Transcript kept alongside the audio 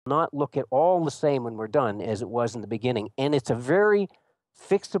Not look at all the same when we're done as it was in the beginning. And it's a very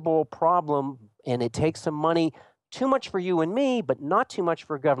fixable problem, and it takes some money. Too much for you and me, but not too much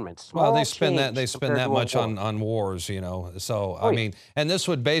for government. Small Well, they spend that compared to a much war. on wars, you know. So Oh, I yeah. mean, and this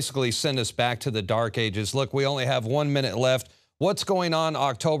would basically send us back to the dark ages. Look, we only have 1 minute left. What's going on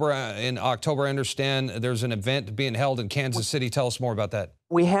in October? I understand there's an event being held in Kansas City. Tell us more about that.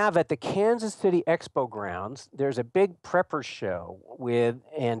 We have at the Kansas City Expo grounds, there's a big prepper show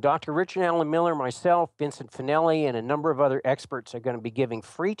and Dr. Richard Allen Miller, myself, Vincent Finelli, and a number of other experts are going to be giving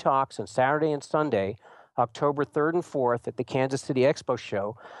free talks on Saturday and Sunday, October 3rd and 4th at the Kansas City Expo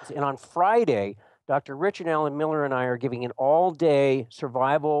show. And on Friday, Dr. Richard Allen Miller and I are giving an all-day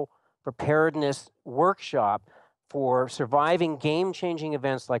survival preparedness workshop for surviving game-changing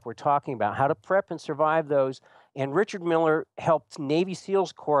events like we're talking about, how to prep and survive those. And Richard Miller helped Navy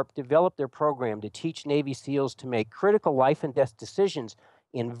SEALs Corp develop their program to teach Navy SEALs to make critical life and death decisions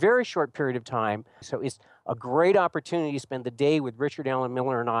in a very short period of time. So it's a great opportunity to spend the day with Richard Allen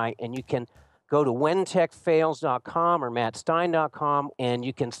Miller and I, and you can go to whentechfails.com or mattstein.com, and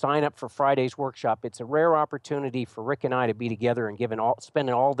you can sign up for Friday's workshop. It's a rare opportunity for Rick and I to be together and spend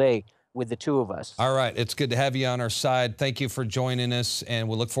an all day with the two of us. All right. It's good to have you on our side. Thank you for joining us, and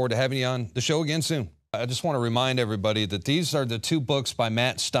we'll look forward to having you on the show again soon. I just want to remind everybody that these are the two books by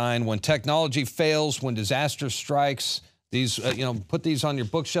Matt Stein, When Technology Fails, When Disaster Strikes. These, put these on your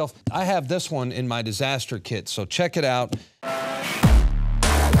bookshelf. I have this one in my disaster kit, so check it out.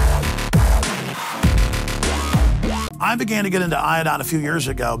 I began to get into iodine a few years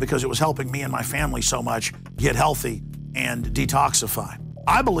ago because it was helping me and my family so much get healthy and detoxify.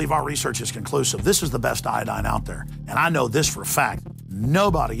 I believe our research is conclusive. This is the best iodine out there. And I know this for a fact.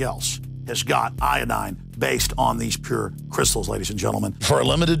 Nobody else has got iodine based on these pure crystals, ladies and gentlemen. For a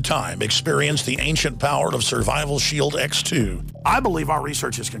limited time, experience the ancient power of Survival Shield X2. I believe our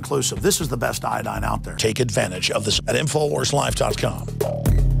research is conclusive. This is the best iodine out there. Take advantage of this at InfoWarsLife.com.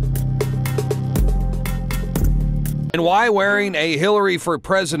 And why wearing a Hillary for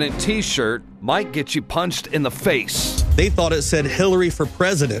President t-shirt might get you punched in the face. They thought it said Hillary for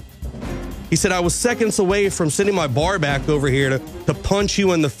President. He said, I was seconds away from sending my bar back over here to punch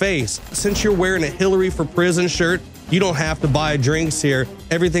you in the face. Since you're wearing a Hillary for Prison shirt, you don't have to buy drinks here.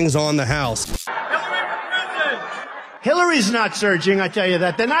 Everything's on the house. Hillary for President! Hillary's not surging, I tell you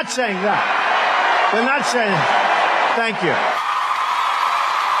that. They're not saying that. They're not saying that. Thank you.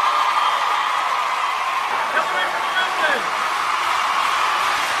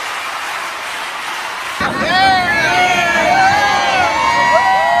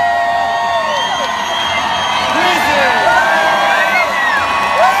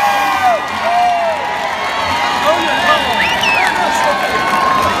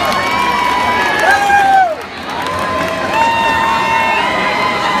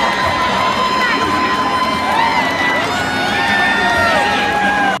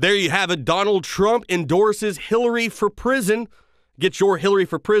 There you have it. Donald Trump endorses Hillary for Prison. Get your Hillary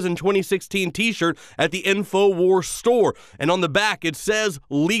for Prison 2016 t-shirt at the InfoWars store. And on the back, it says,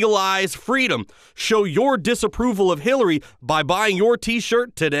 legalize freedom. Show your disapproval of Hillary by buying your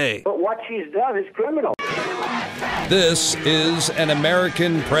t-shirt today. But what she's done is criminal. This is an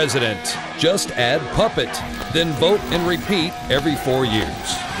American president. Just add puppet, then vote and repeat every 4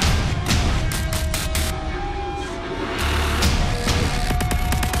 years.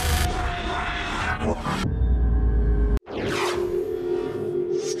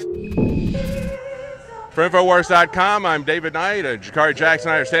 For InfoWars.com, I'm David Knight. Jakari Jackson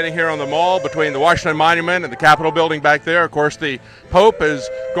and I are standing here on the mall between the Washington Monument and the Capitol building back there. Of course, the Pope is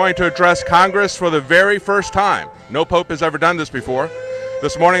going to address Congress for the very first time. No Pope has ever done this before.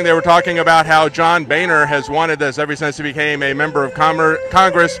 This morning they were talking about how John Boehner has wanted this ever since he became a member of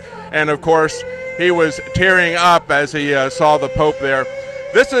Congress. And, of course, he was tearing up as he saw the Pope there.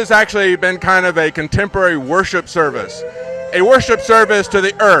 This has actually been kind of a contemporary worship service. A worship service to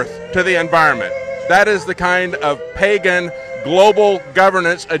the earth, to the environment. That is the kind of pagan global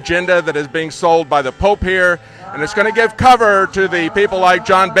governance agenda that is being sold by the Pope here, and it's going to give cover to the people like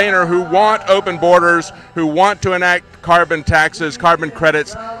John Boehner who want open borders, who want to enact carbon taxes, carbon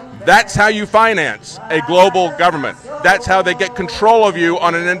credits. That's how you finance a global government. That's how they get control of you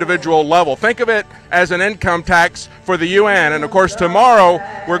on an individual level. Think of it as an income tax for the UN, and of course tomorrow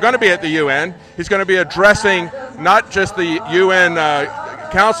we're going to be at the UN. He's going to be addressing not just the UN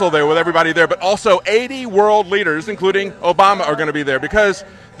Council there with everybody there, but also 80 world leaders, including Obama, are going to be there because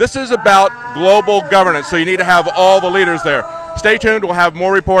this is about global governance, so you need to have all the leaders there. Stay tuned. We'll have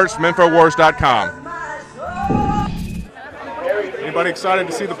more reports from InfoWars.com. Anybody excited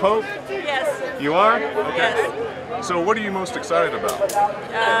to see the Pope? Yes. You are? Okay. Yes. So what are you most excited about?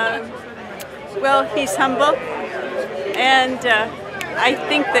 Well, he's humble, and I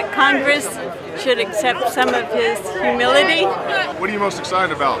think that Congress should accept some of his humility. What are you most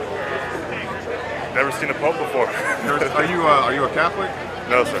excited about? Never seen a Pope before. Are you a Catholic?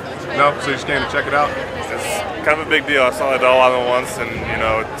 No, sir. No, so you just came to check it out? It's kind of a big deal. I saw it all at once, and you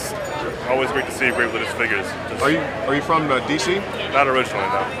know, it's always great to see great religious figures. Are you from D.C.? Not originally,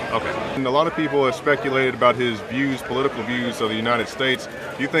 no. Okay. And a lot of people have speculated about his views, political views of the United States.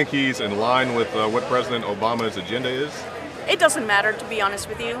 Do you think he's in line with what President Obama's agenda is? It doesn't matter, to be honest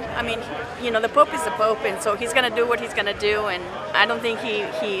with you. I mean, you know, the Pope is the Pope, and so he's going to do what he's going to do, and I don't think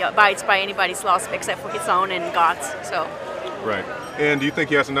he abides by anybody's laws except for his own and God's. So. Right. And do you think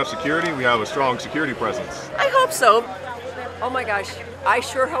he has enough security? We have a strong security presence. I hope so. Oh my gosh, I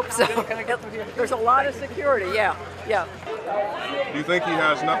sure hope so. There's a lot of security, yeah. Do you think he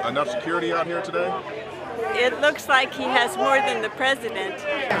has enough security out here today? It looks like he has more than the president.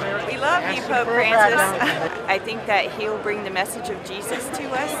 We love you, Pope Francis. I think that he'll bring the message of Jesus to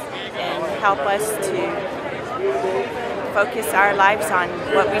us and help us to focus our lives on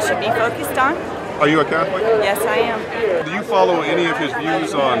what we should be focused on. Are you a Catholic? Yes, I am. Do you follow any of his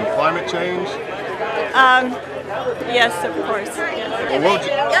views on climate change? Yes, of course. Well, what would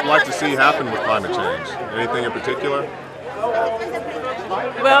you like to see happen with climate change? Anything in particular?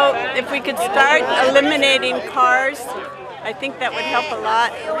 Well, if we could start eliminating cars, I think that would help a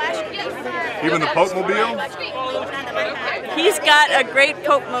lot. Even the Pope-mobile? He's got a great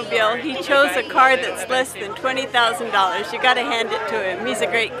Pope-mobile. He chose a car that's less than $20,000. You got to hand it to him. He's a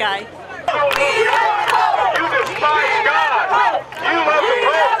great guy. You despise God. You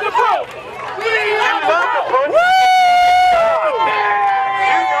love the Pope. You love the Pope.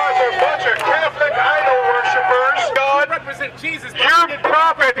 You guys are a bunch of Catholic idol worshippers. God, your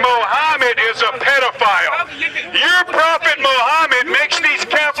prophet Mohammed is a pedophile. Your prophet Mohammed makes these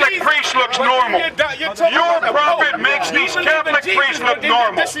Catholic priests look normal. Your prophet makes these Catholic priests look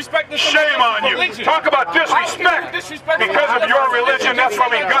normal. Shame on you. Talk about disrespect. Because of your religion, that's why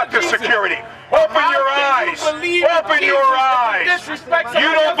we got this security. Open your eyes. Open your eyes.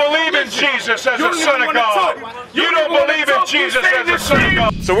 You don't believe in Jesus as a son of God. You don't believe in Jesus as a son of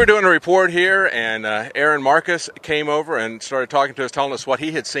God. So we're doing a report here, and Aaron Marcus came over and started talking to us, telling us what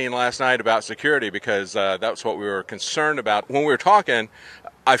he had seen last night about security, because that's what we were concerned about. When we were talking,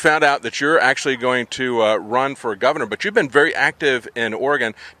 I found out that you're actually going to run for governor, but you've been very active in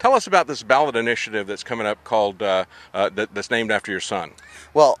Oregon. Tell us about this ballot initiative that's coming up called that's named after your son.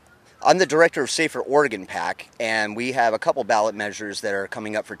 Well, I'm the director of Safer Oregon PAC, and we have a couple ballot measures that are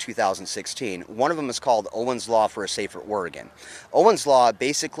coming up for 2016. One of them is called Owen's Law for a Safer Oregon. Owen's Law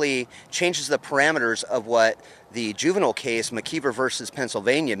basically changes the parameters of what the juvenile case McKeever versus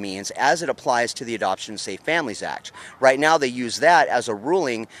Pennsylvania means as it applies to the Adoption Safe Families Act. Right now they use that as a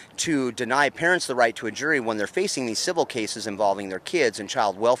ruling to deny parents the right to a jury when they're facing these civil cases involving their kids in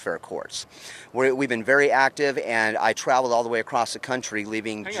child welfare courts. We've been very active, and I traveled all the way across the country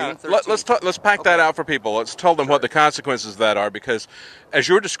leaving June 13th. Let's pack that out for people. Let's tell them what the consequences of that are, because as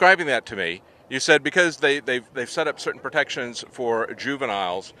you were describing that to me, you said because they've set up certain protections for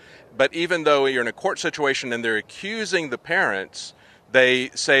juveniles, but even though you're in a court situation and they're accusing the parents, they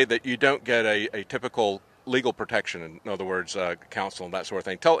say that you don't get a typical legal protection, in other words, counsel and that sort of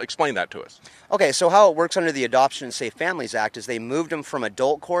thing. Explain that to us. Okay, so how it works under the Adoption Safe Families Act is they moved them from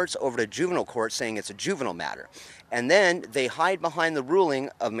adult courts over to juvenile courts, saying it's a juvenile matter. And then they hide behind the ruling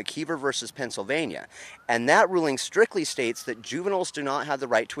of McKeever versus Pennsylvania. And that ruling strictly states that juveniles do not have the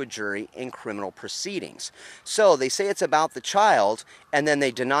right to a jury in criminal proceedings. So they say it's about the child, and then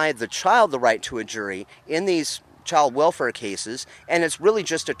they deny the child the right to a jury in these child welfare cases, and it's really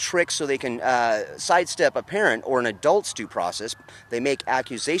just a trick so they can sidestep a parent or an adult's due process. They make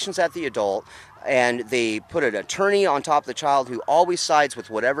accusations at the adult, and they put an attorney on top of the child who always sides with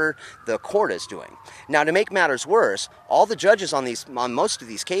whatever the court is doing. Now, to make matters worse, all the judges on most of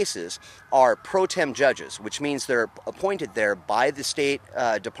these cases are pro tem judges, which means they're appointed there by the state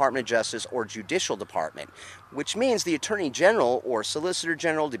Department of Justice or Judicial Department, which means the Attorney General or Solicitor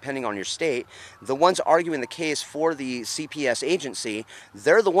General, depending on your state, the ones arguing the case for the CPS agency,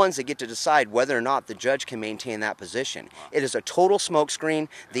 they're the ones that get to decide whether or not the judge can maintain that position. It is a total smokescreen.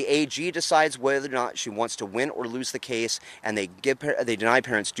 The AG decides whether or not she wants to win or lose the case, and they deny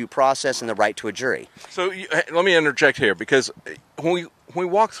parents due process and the right to a jury. So let me interject here, because when when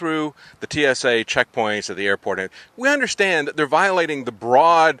we walk through the TSA checkpoints at the airport, we understand that they're violating the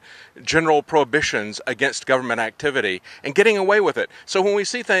broad general prohibitions against government activity and getting away with it. So when we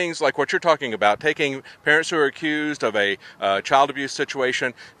see things like what you're talking about, taking parents who are accused of a child abuse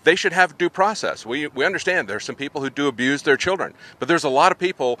situation, they should have due process. We understand there's some people who do abuse their children, but there's a lot of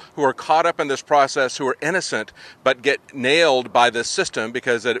people who are caught up in this process who are innocent but get nailed by this system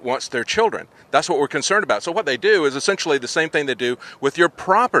because it wants their children. That's what we're concerned about. So what they do is essentially the same thing they do with your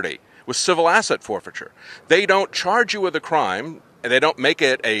property, with civil asset forfeiture. They don't charge you with a crime, and they don't make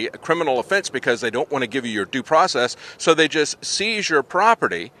it a criminal offense because they don't want to give you your due process, so they just seize your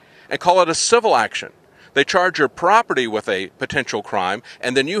property and call it a civil action. They charge your property with a potential crime,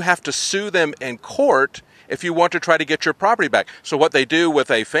 and then you have to sue them in court if you want to try to get your property back. So what they do with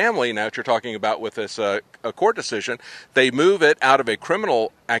a family, now that you're talking about with this a court decision, they move it out of a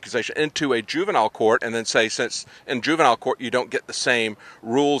criminal accusation into a juvenile court and then say, since in juvenile court you don't get the same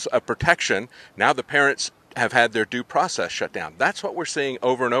rules of protection, now the parents have had their due process shut down. That's what we're seeing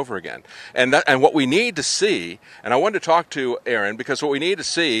over and over again. And what we need to see, and I wanted to talk to Aaron, because what we need to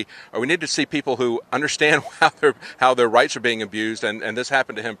see, we need to see people who understand how their rights are being abused, and this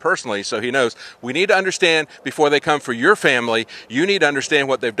happened to him personally, so he knows. We need to understand before they come for your family, you need to understand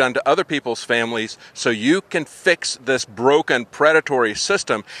what they've done to other people's families so you can fix this broken predatory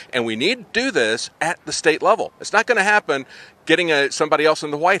system, and we need to do this at the state level. It's not going to happen getting somebody else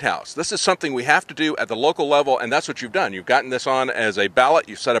in the White House. This is something we have to do at the local level, and that's what you've done. You've gotten this on as a ballot.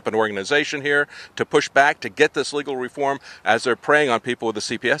 You've set up an organization here to push back, to get this legal reform as they're preying on people with the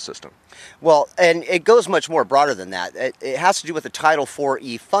CPS system. Well, and it goes much more broader than that. It has to do with the Title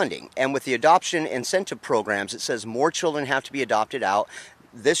IV-E funding, and with the adoption incentive programs, it says more children have to be adopted out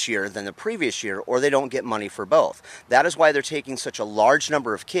this year than the previous year, or they don't get money for both. That is why they're taking such a large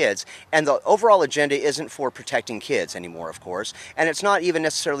number of kids, and the overall agenda isn't for protecting kids anymore, of course, and it's not even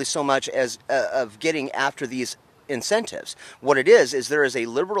necessarily so much as of getting after these incentives. What it is there is a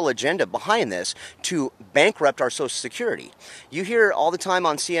liberal agenda behind this to bankrupt our Social Security. You hear all the time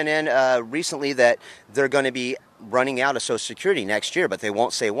on CNN recently that they're going to be running out of Social Security next year, but they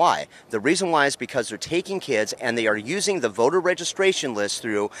won't say why. The reason why is because they're taking kids and they are using the voter registration list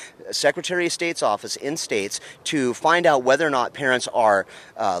through Secretary of State's office in states to find out whether or not parents are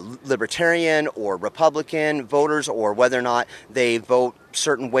libertarian or Republican voters, or whether or not they vote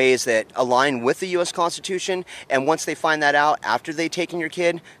certain ways that align with the U.S. Constitution. And once they find that out, after they've taken your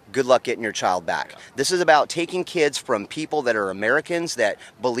kid, good luck getting your child back. This is about taking kids from people that are Americans, that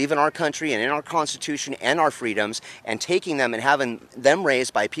believe in our country and in our Constitution and our freedoms, and taking them and having them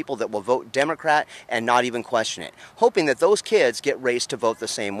raised by people that will vote Democrat and not even question it, hoping that those kids get raised to vote the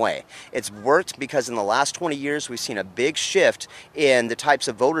same way. It's worked because in the last 20 years we've seen a big shift in the types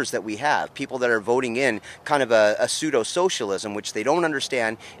of voters that we have, people that are voting in kind of a pseudo-socialism, which they don't understand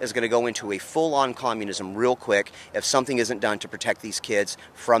is going to go into a full-on communism real quick if something isn't done to protect these kids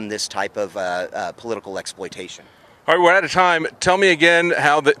from this type of political exploitation. All right, we're out of time. Tell me again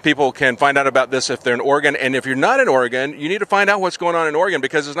how people can find out about this if they're in Oregon. And if you're not in Oregon, you need to find out what's going on in Oregon,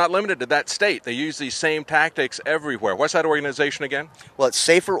 because it's not limited to that state. They use these same tactics everywhere. What's that organization again? Well, it's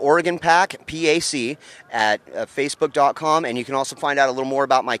Safer Oregon PAC, PAC, at Facebook.com. And you can also find out a little more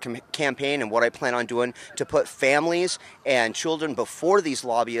about my campaign and what I plan on doing to put families and children before these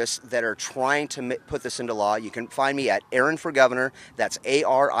lobbyists that are trying to put this into law. You can find me at Aaron for Governor. That's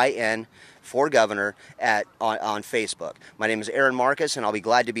ARIN. For governor on Facebook. My name is Aaron Marcus, and I'll be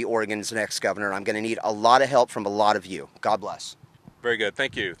glad to be Oregon's next governor. And I'm going to need a lot of help from a lot of you. God bless. Very good.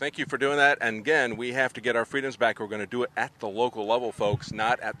 Thank you. Thank you for doing that. And again, we have to get our freedoms back. We're going to do it at the local level, folks,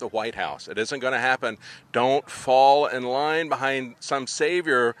 not at the White House. It isn't going to happen. Don't fall in line behind some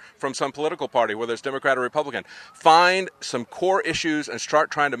savior from some political party, whether it's Democrat or Republican. Find some core issues and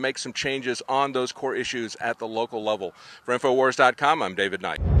start trying to make some changes on those core issues at the local level. For INFOWARS.com, I'm David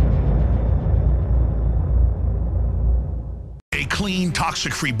Knight. A clean,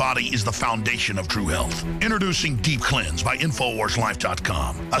 toxic-free body is the foundation of true health. Introducing Deep Cleanse by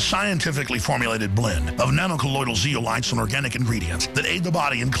InfoWarsLife.com, a scientifically formulated blend of nanocolloidal zeolites and organic ingredients that aid the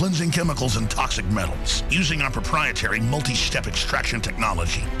body in cleansing chemicals and toxic metals. Using our proprietary multi-step extraction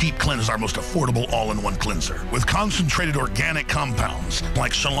technology, Deep Cleanse is our most affordable all-in-one cleanser with concentrated organic compounds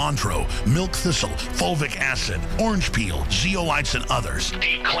like cilantro, milk thistle, fulvic acid, orange peel, zeolites, and others.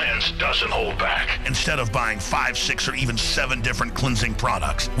 Deep Cleanse doesn't hold back. Instead of buying 5, 6, or even 7 different all-in-one cleansing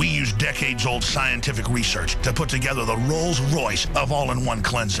products. We use decades-old scientific research to put together the Rolls-Royce of all-in-one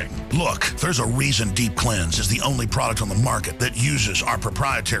cleansing. Look, there's a reason Deep Cleanse is the only product on the market that uses our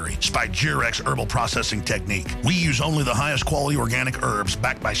proprietary Spigyrex herbal processing technique. We use only the highest quality organic herbs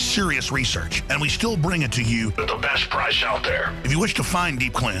backed by serious research, and we still bring it to you at the best price out there. If you wish to find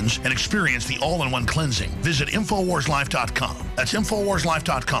Deep Cleanse and experience the all-in-one cleansing, visit InfoWarsLife.com. That's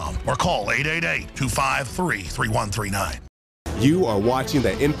InfoWarsLife.com or call 888-253-3139. You are watching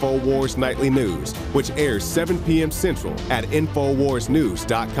the InfoWars Nightly News, which airs 7 p.m. Central at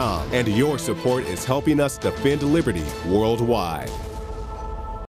InfoWarsNews.com. And your support is helping us defend liberty worldwide.